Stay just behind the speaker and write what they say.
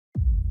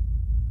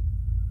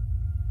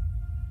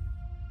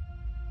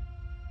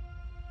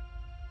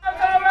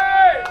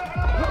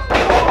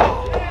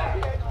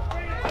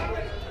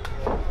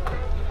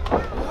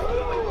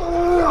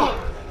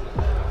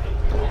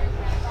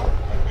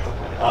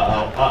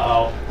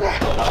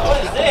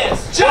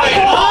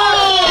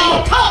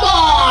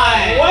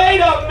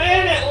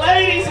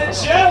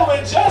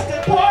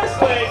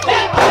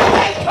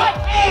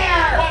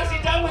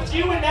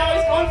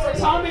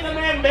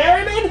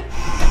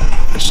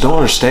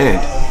understand.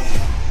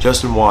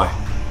 Justin, why?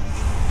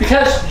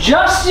 Because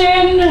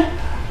Justin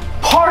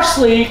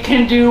Parsley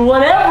can do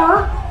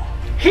whatever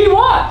he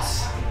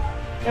wants.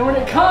 And when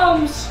it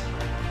comes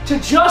to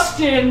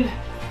Justin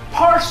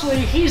Parsley,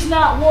 he's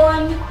not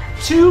 1,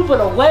 2, but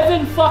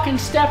 11 fucking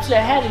steps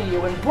ahead of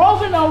you. And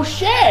Brogan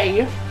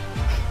O'Shea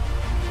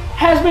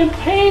has been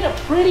paid a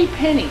pretty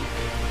penny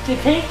to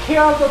take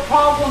care of the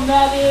problem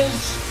that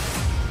is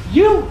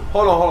you.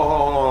 Hold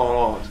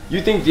on.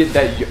 You think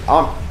that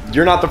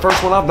you're not the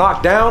first one I've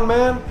knocked down,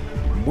 man?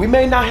 We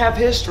may not have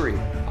history.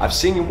 I've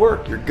seen you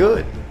work, you're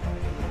good.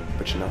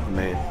 But you're not the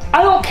man.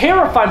 I don't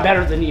care if I'm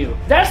better than you.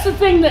 That's the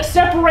thing that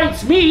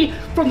separates me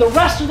from the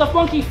rest of the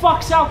funky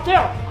fucks out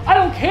there. I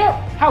don't care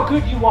how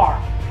good you are.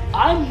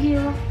 I'm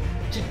here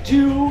to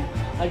do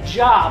a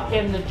job,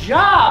 and the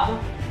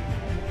job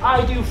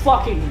I do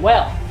fucking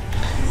well.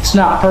 It's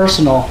not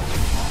personal,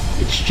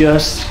 it's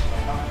just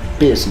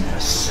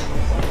business.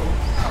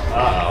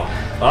 Uh-oh.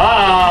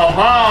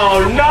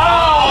 Oh no!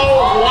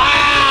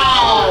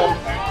 Wow!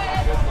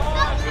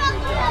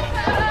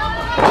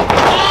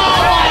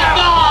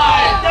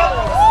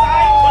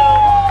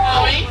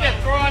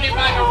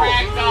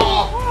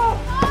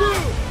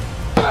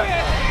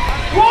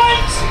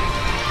 What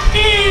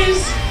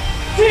is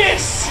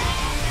this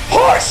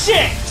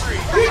horseshit?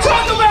 You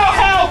talk about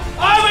how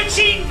I'm a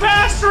cheating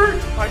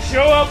bastard. I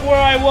show up where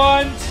I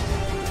want.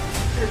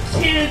 Your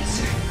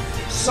kids'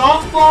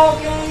 softball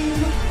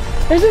game.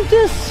 Isn't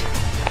this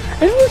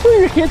where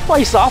your kids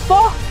play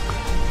softball?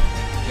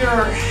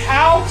 Your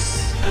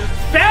house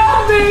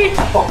found me.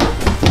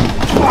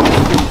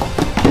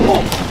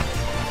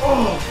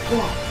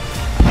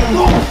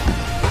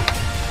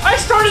 I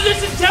started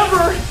this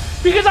endeavor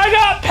because I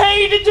got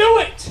paid to do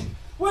it.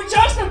 With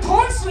Justin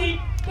Parsley,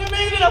 that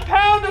made it a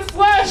pound of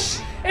flesh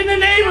in the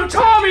name of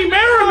Tommy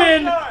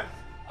Merriman.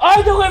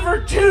 I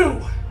delivered 2.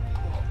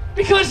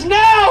 Because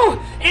now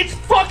it's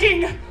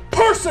fucking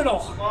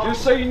personal.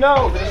 Just so you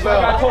know, this is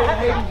like I told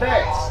Hayden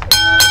Bex.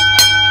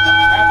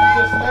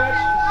 After this match,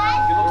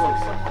 it looks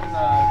like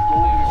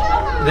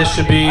something This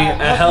should be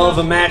a hell of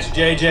a match,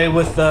 JJ,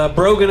 with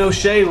Brogan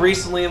O'Shea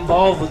recently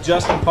involved with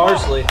Justin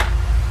Parsley.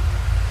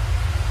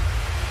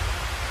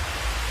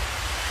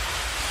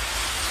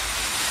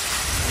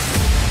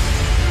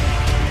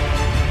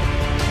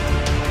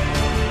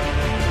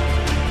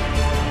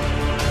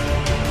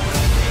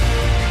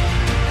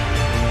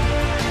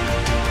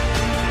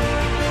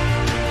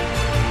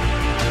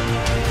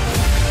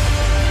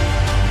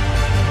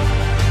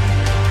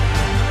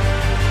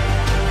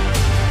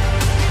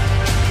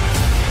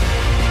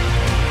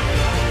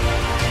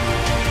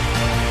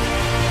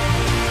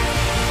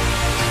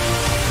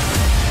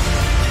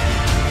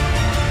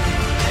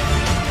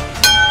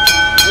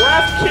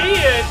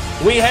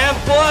 We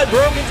have blood.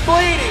 Brogan's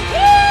bleeding.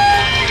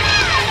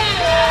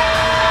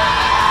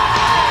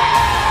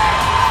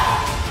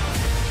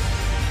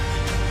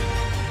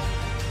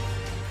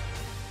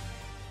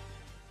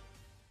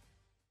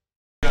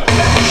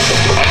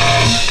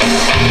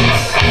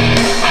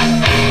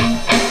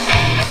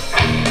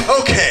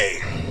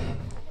 Okay.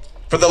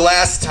 For the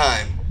last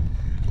time,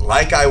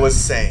 like I was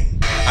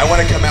saying, I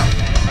want to come out.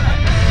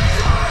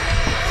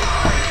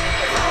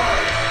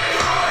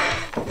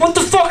 What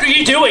the fuck are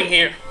you doing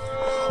here?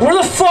 Where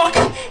the fuck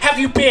have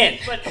you been?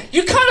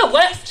 You kind of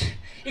left.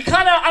 You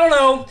kind of, I don't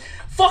know,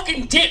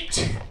 fucking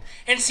dipped.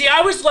 And see,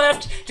 I was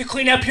left to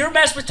clean up your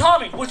mess with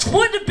Tommy, which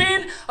wouldn't have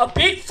been a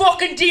big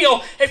fucking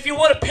deal if you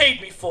would have paid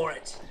me for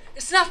it.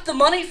 It's not the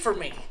money for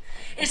me.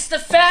 It's the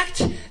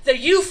fact that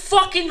you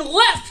fucking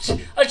left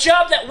a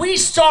job that we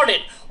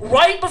started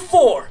right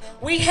before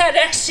we had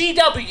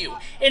XCW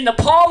in the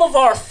palm of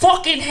our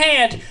fucking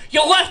hand.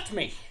 You left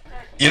me.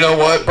 You know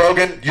what,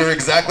 Brogan? You're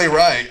exactly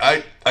right.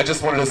 I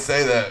just wanted to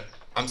say that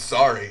I'm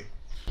sorry.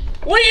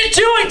 What are you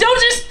doing?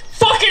 Don't just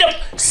fucking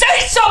say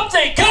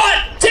something!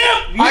 God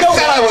damn! I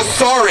said I was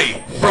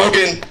sorry,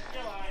 Brogan.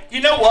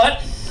 You know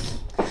what?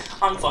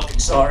 I'm fucking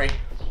sorry.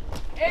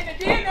 Wait a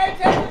minute!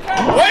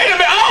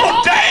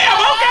 Oh,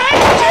 damn! Okay!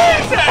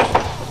 Jesus!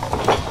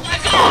 My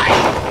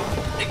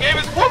God! He gave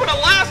his woman a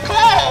last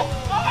call!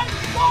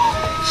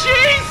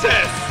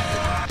 Jesus!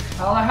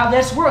 I don't know how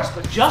this works,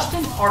 but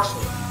Justin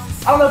Parsley.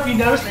 I don't know if you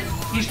noticed that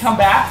he's come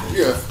back.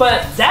 Yeah.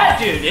 But that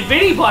dude, if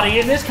anybody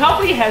in this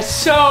company, has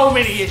so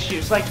many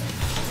issues. Like,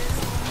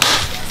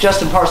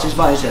 Justin Parsley's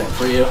money's in it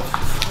for you.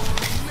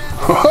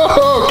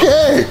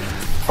 Okay.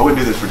 I wouldn't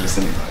do this for just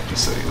anybody,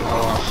 just so you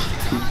know.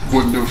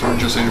 Wouldn't do it for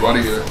just anybody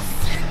either.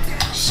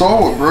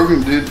 Saw what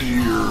Brogan did to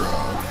your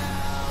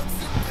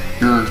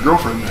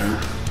girlfriend there.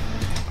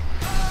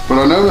 But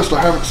I noticed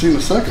I haven't seen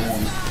the second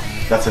one.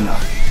 That's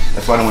enough.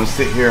 That's why I don't want to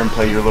sit here and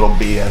play your little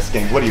BS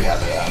games. What do you have?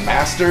 A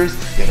master's?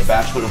 You have a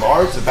Bachelor of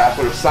Arts? A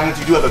Bachelor of Science?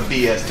 You do have a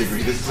BS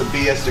degree. This is a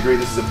BS degree.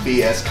 This is a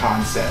BS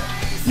concept.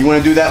 You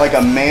want to do that like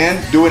a man?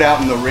 Do it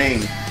out in the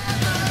ring.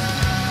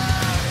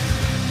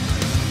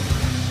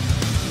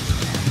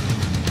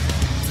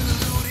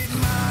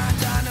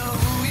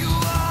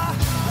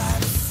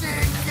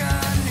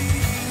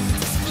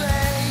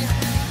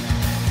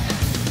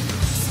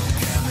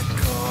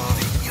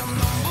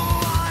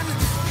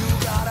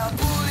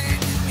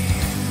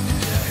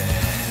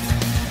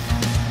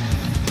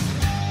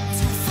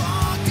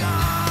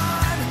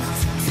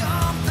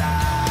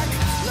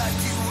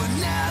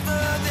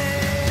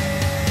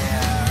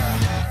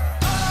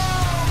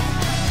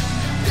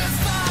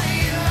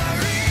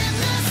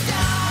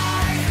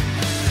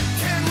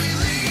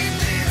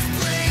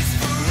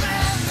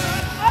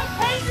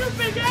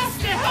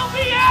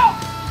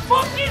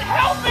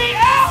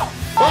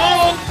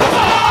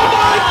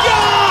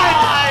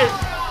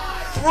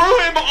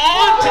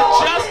 to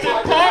Justin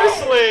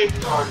Parsley.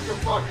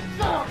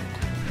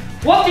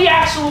 What the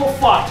actual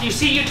fuck? You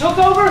see, you took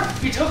over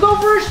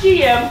as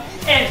GM,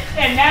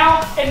 and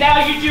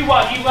now you do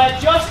what? You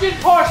let Justin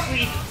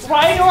Parsley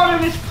ride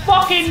on his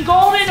fucking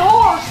golden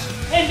horse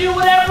and do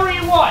whatever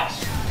he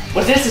wants.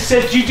 Was this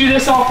did you do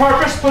this on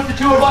purpose? Put the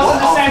two of us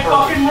in the same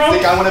fucking room?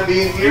 Think I want to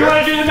be in here? You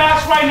want to do the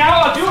match right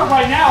now? I'll do it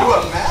right now. Do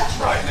a match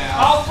right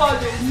now? I'll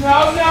fucking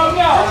no.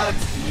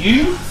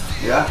 You?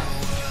 Yeah.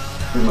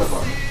 Who's my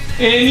partner?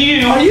 And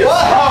you? Are you?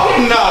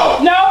 Oh, no.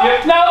 No,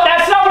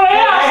 that's not what I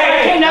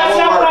asked. That's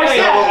not what I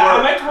said. That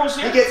I meant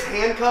to He gets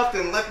handcuffed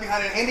and left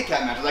behind in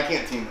handicap matches. I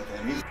can't team with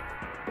him. He's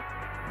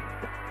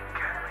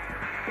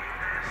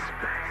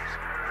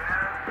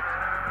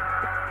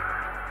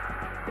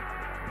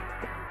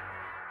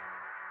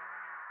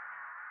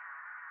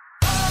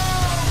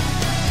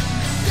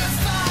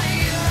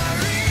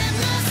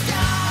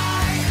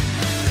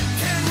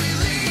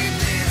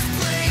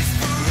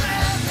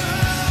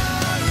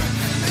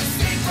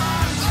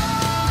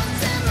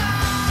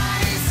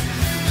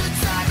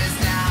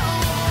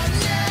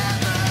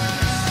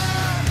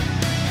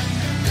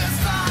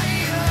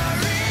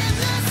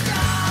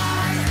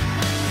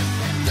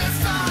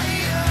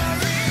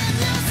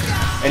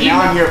And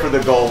now I'm here for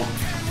the gold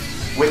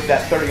with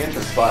that 30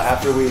 entrance spot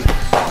after we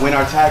win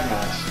our tag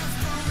match.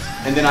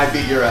 And then I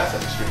beat your ass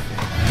at Xtreme.